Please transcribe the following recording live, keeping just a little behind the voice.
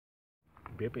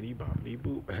Bippity boppity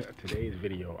boop. Today's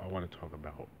video, I want to talk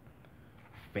about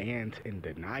fans in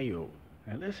denial.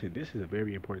 Now, listen, this is a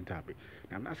very important topic.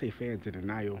 Now, I'm not saying fans in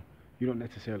denial. You don't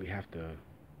necessarily have to,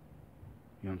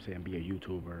 what I'm saying, be a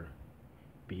YouTuber,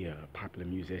 be a popular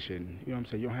musician. You know what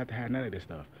I'm saying? You don't have to have none of this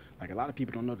stuff. Like, a lot of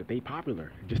people don't know that they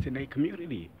popular just in their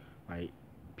community. Like,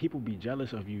 people be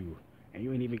jealous of you, and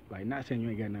you ain't even, like, not saying you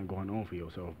ain't got nothing going on for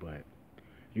yourself, but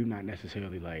you're not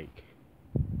necessarily, like,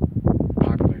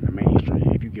 popular in the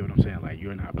mainstream, if you get what I'm saying. Like,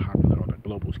 you're not popular on a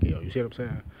global scale. You see what I'm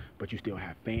saying? But you still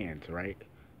have fans, right?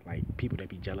 Like, people that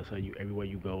be jealous of you everywhere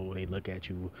you go. They look at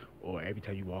you, or every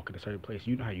time you walk in a certain place.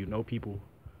 You know how you know people?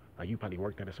 Like, you probably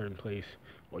worked at a certain place,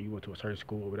 or you went to a certain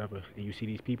school or whatever, and you see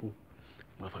these people.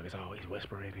 Motherfuckers always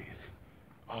whispering and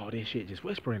all this shit, just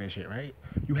whispering and shit, right?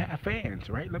 You have fans,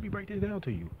 right? Let me break this down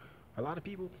to you. A lot of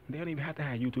people, they don't even have to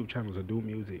have YouTube channels or do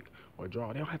music or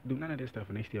draw. They don't have to do none of this stuff,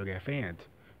 and they still got fans.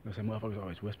 You know, some motherfuckers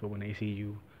always whisper when they see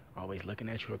you, always looking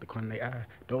at you at the corner of their eye.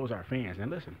 Those are fans.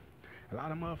 And listen, a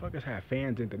lot of motherfuckers have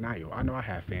fans in denial. I know I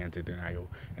have fans in denial,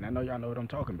 and I know y'all know what I'm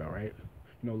talking about, right?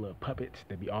 You know, little puppets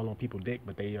that be all on people's dick,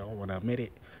 but they don't want to admit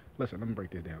it. Listen, let me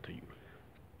break this down to you.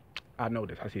 I know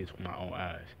this. I see this with my own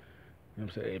eyes. You know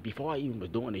what I'm saying? Before I even was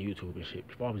doing the YouTube and shit,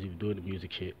 before I was even doing the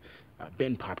music shit, I've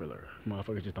been popular.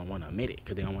 Motherfuckers just don't want to admit it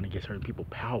because they don't want to get certain people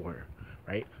power,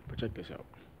 right? But check this out.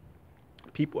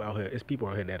 People out here, it's people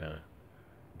out here that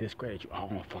discredit you. Oh,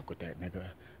 I don't fuck with that nigga.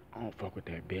 I don't fuck with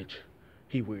that bitch.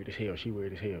 He weird as hell. She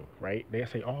weird as hell, right? They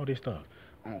say all this stuff.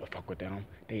 I don't fuck with them.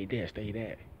 They this, they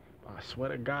that. I swear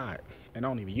to God, and I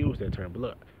don't even use that term, but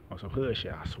look, on some hood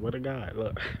shit, I swear to God,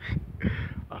 look,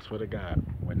 I swear to God,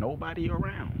 when nobody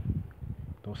around,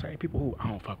 those same people who I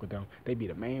don't fuck with them, they be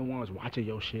the main ones watching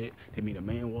your shit. They be the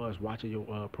main ones watching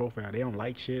your profile. They don't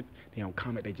like shit. They don't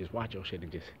comment. They just watch your shit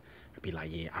and just be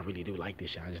like, yeah, I really do like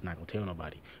this shit. I'm just not gonna tell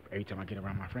nobody. But every time I get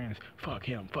around my friends, fuck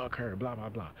him, fuck her, blah blah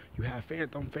blah. You have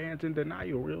fans, them fans in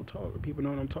denial. Real talk. People know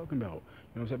what I'm talking about. You know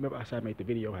what I'm saying? Remember I said I made the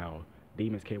video how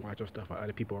demons can't watch your stuff while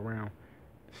other people around.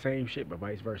 Same shit, but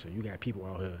vice versa. You got people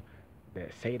out here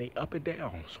that say they up and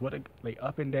down, swear to, they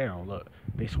up and down. Look,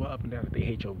 they swear up and down that they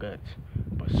hate your guts.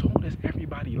 But soon as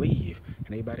everybody leave and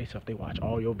they by themselves, they watch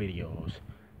all your videos.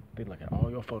 They look at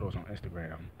all your photos on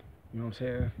Instagram. You know what I'm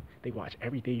saying? They watch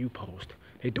everything you post.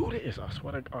 They do this. I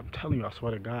swear to, I'm telling you, I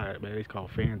swear to God, man. It's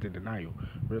called fans in denial.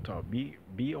 Real talk.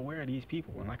 Be aware of these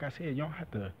people. And like I said, you don't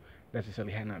have to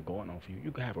necessarily have nothing going on for you.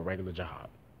 You can have a regular job.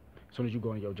 As soon as you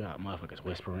go in your job, motherfuckers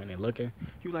whispering and looking.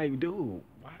 You like, dude,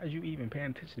 why are you even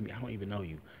paying attention to me? I don't even know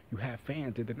you. You have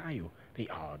fans in denial. They,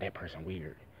 oh, that person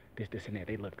weird. This, and that.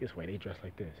 They look this way. They dress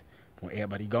like this. When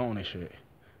everybody gone and shit,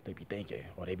 they be thinking,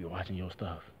 or they be watching your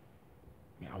stuff.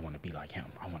 Man, I want to be like him.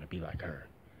 I want to be like her.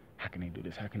 How can they do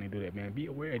this? How can they do that, man? Be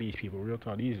aware of these people. Real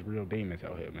talk. These real demons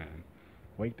out here, man.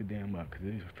 Wake the damn up, because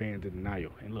these are fans in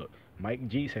denial. And look, Mike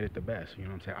G said it the best. You know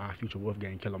what I'm saying? Our future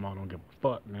Wolfgang, kill them all. Don't give a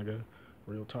fuck, nigga.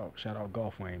 Real talk. Shout out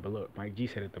Golf Wayne. But look, Mike G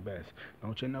said it the best.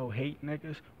 Don't you know hate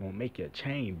niggas won't make your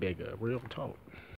chain bigger? Real talk.